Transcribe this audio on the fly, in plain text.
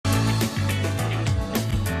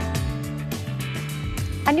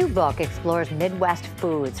A new book explores Midwest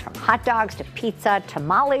foods, from hot dogs to pizza,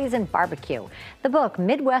 tamales, and barbecue. The book,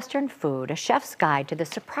 Midwestern Food, A Chef's Guide to the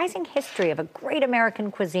Surprising History of a Great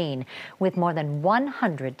American Cuisine, with more than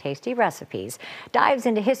 100 tasty recipes, dives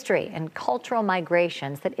into history and cultural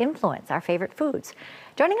migrations that influence our favorite foods.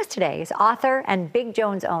 Joining us today is author and Big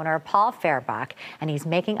Jones owner Paul Fehrbach, and he's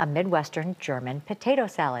making a Midwestern German potato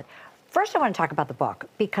salad. First, I want to talk about the book,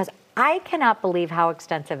 because I cannot believe how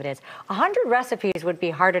extensive it is. 100 recipes would be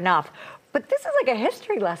hard enough, but this is like a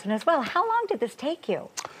history lesson as well. How long did this take you?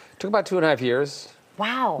 It took about 2.5 years.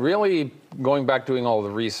 Wow. Really going back, doing all the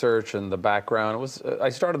research and the background. I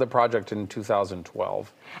started the project in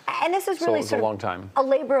 2012. And this is really so it was a long time. A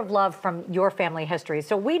labor of love from your family history.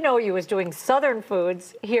 So we know you as doing Southern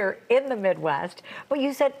foods here in the Midwest, but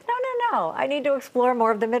you said, no, I need to explore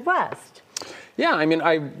more of the Midwest. Yeah, I mean,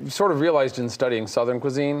 I sort of realized in studying Southern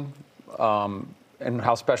cuisine and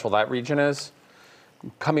how special that region is.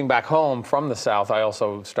 Coming back home from the South, I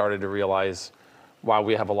also started to realize, wow,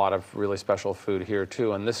 we have a lot of really special food here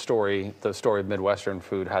too. And this story, the story of Midwestern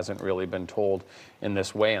food, hasn't really been told in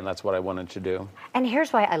this way, and that's what I wanted to do. And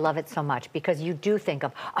here's why I love it so much, because you do think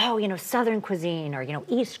of, Southern cuisine or,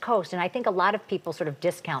 East Coast. And I think a lot of people sort of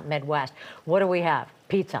discount Midwest. What do we have?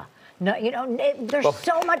 Pizza. No, there's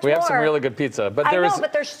so much more. We have some really good pizza, but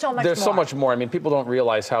but there's so much more. There's so much more. I mean, people don't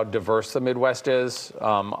realize how diverse the Midwest is.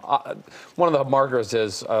 One of the markers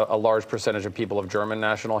is a large percentage of people of German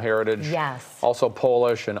national heritage. Yes. Also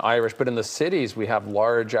Polish and Irish. But in the cities, we have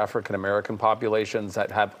large African-American populations that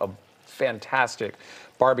have a fantastic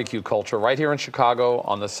barbecue culture. Right here in Chicago,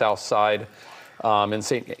 on the South Side, in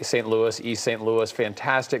St. Louis, East St. Louis,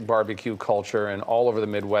 fantastic barbecue culture, and all over the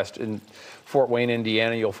Midwest. In Fort Wayne,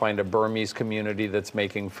 Indiana, you'll find a Burmese community that's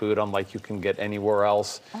making food unlike you can get anywhere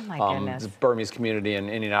else. Oh my goodness. The Burmese community in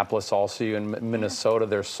Indianapolis also. In Minnesota,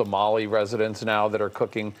 there's Somali residents now that are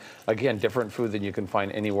cooking, again, different food than you can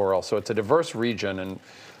find anywhere else. So it's a diverse region, and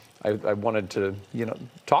I wanted to,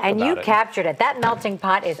 talk about it. And you captured it. That melting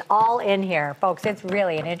pot is all in here, folks. It's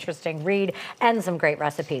really an interesting read and some great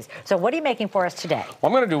recipes. So what are you making for us today?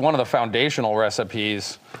 Well, I'm going to do one of the foundational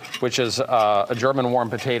recipes, which is a German warm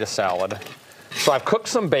potato salad. So I've cooked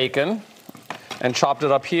some bacon and chopped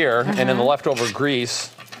it up here, and in the leftover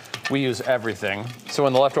grease, we use everything. So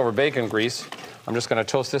in the leftover bacon grease, I'm just going to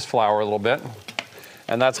toast this flour a little bit,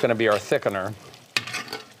 and that's going to be our thickener.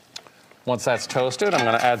 Once that's toasted, I'm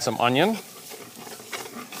going to add some onion.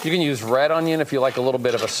 You can use red onion if you like a little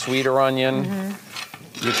bit of a sweeter onion.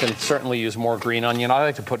 You can certainly use more green onion. I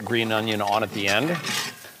like to put green onion on at the end,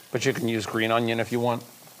 but you can use green onion if you want.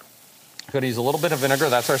 I'm going to use a little bit of vinegar.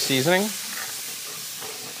 That's our seasoning.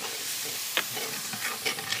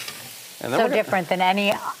 And then so different than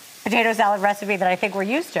any potato salad recipe that I think we're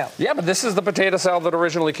used to. Yeah, but this is the potato salad that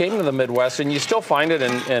originally came to the Midwest, and you still find it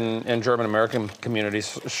in German American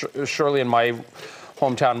communities. Surely in my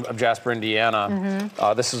hometown of Jasper, Indiana,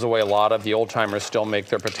 this is the way a lot of the old timers still make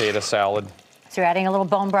their potato salad. So you're adding a little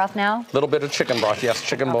bone broth now? A little bit of chicken broth, yes,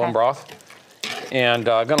 chicken bone broth. And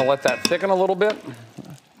I'm gonna let that thicken a little bit.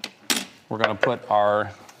 We're gonna put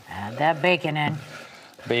our... Add that bacon in.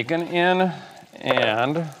 Bacon in,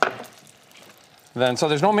 and then, so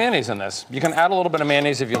there's no mayonnaise in this. You can add a little bit of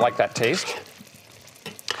mayonnaise if you like that taste.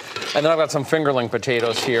 And then I've got some fingerling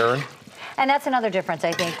potatoes here. And that's another difference,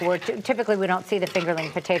 I think, where typically we don't see the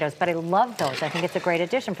fingerling potatoes, but I love those. I think it's a great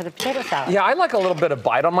addition for the potato salad. Yeah, I like a little bit of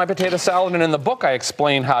bite on my potato salad, and in the book I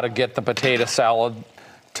explain how to get the potato salad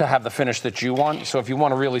to have the finish that you want. So if you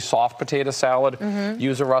want a really soft potato salad,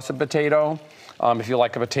 use a russet potato. If you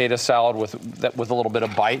like a potato salad with a little bit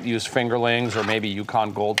of bite, use fingerlings or maybe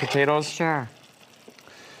Yukon Gold potatoes. Sure.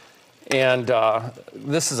 And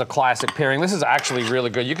this is a classic pairing. This is actually really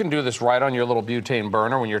good. You can do this right on your little butane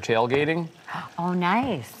burner when you're tailgating. Oh,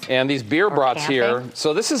 nice. And these beer brats here,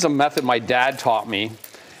 so this is a method my dad taught me,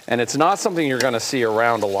 and it's not something you're going to see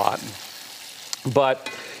around a lot.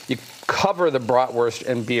 But you cover the bratwurst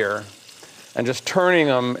in beer, and just turning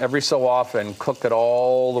them every so often, cook it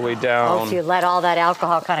all the way down. Oh, so you let all that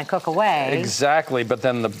alcohol kind of cook away. Exactly, but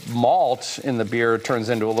then the malt in the beer turns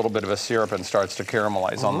into a little bit of a syrup and starts to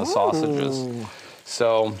caramelize on the sausages.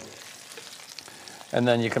 So, and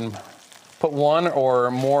then you can put one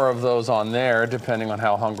or more of those on there, depending on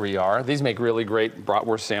how hungry you are. These make really great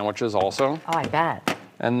bratwurst sandwiches also. Oh, I bet.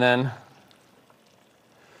 And then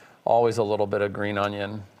always a little bit of green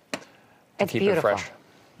onion to keep it fresh.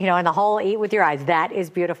 And the whole eat with your eyes. That is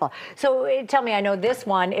beautiful. So tell me, I know this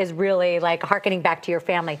one is really like hearkening back to your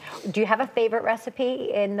family. Do you have a favorite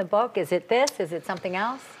recipe in the book? Is it this? Is it something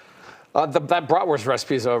else? That bratwurst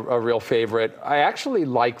recipe is a real favorite. I actually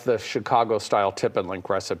like the Chicago-style tip and link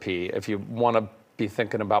recipe. If you want to be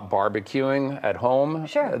thinking about barbecuing at home,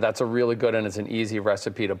 Sure. that's a really good and it's an easy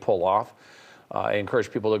recipe to pull off. I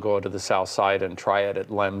encourage people to go to the South Side and try it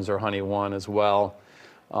at Lem's or Honey One as well.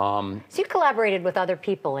 So you collaborated with other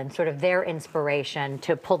people and sort of their inspiration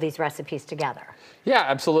to pull these recipes together. Yeah,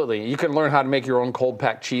 absolutely. You can learn how to make your own cold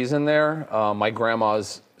packed cheese in there. My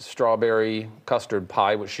grandma's strawberry custard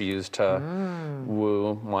pie, which she used to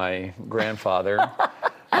woo my grandfather.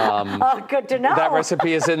 Oh, good to know. That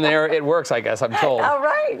recipe is in there. It works, I guess, I'm told. All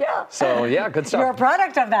right, yeah. So, yeah, good stuff. You're a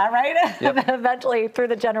product of that, right? Yep. Eventually, through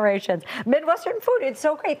the generations. Midwestern food, it's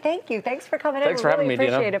so great. Thank you. Thanks for coming in. Thanks for having me,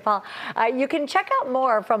 Dina. Appreciate it, Paul. You can check out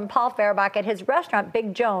more from Paul Fehrbach at his restaurant,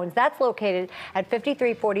 Big Jones. That's located at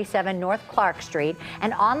 5347 North Clark Street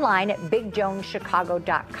and online at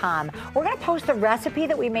BigJonesChicago.com. We're going to post the recipe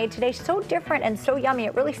that we made today. So different and so yummy.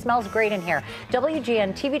 It really smells great in here.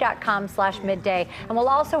 WGNTV.com/midday. And we'll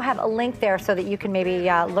also have a link there so that you can maybe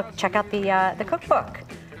check out the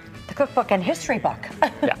cookbook and history book.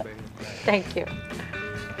 Yeah. Thank you.